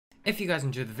If you guys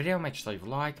enjoyed the video, make sure to leave a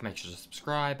like, make sure to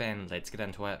subscribe, and let's get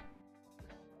into it.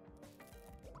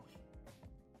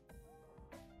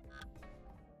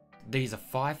 These are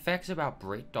 5 facts about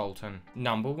Brett Dalton.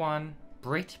 Number 1.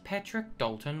 Brett Patrick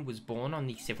Dalton was born on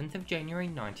the 7th of January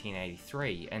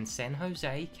 1983 in San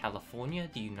Jose, California,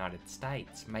 the United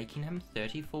States, making him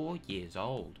 34 years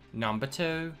old. Number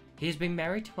 2. He has been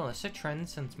married to Melissa Trin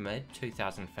since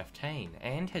mid-2015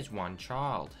 and has one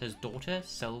child, his daughter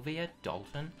Sylvia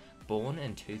Dalton, born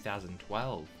in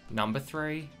 2012. Number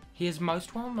 3. He is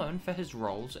most well known for his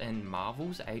roles in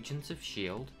Marvel's Agents of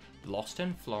S.H.I.E.L.D., Lost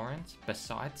in Florence,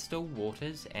 Beside Still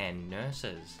Waters, and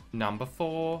Nurses. Number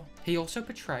 4. He also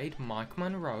portrayed Mike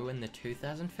Monroe in the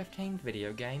 2015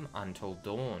 video game Until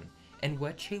Dawn, in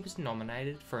which he was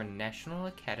nominated for a National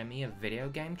Academy of Video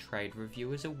Game Trade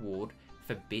Reviewers Award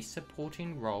for Best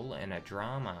Supporting Role in a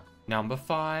Drama. Number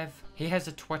 5. He has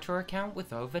a Twitter account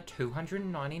with over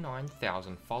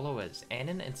 299,000 followers and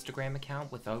an Instagram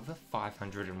account with over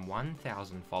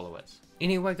 501,000 followers.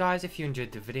 Anyway guys, if you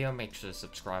enjoyed the video, make sure to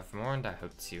subscribe for more and I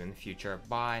hope to see you in the future.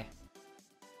 Bye.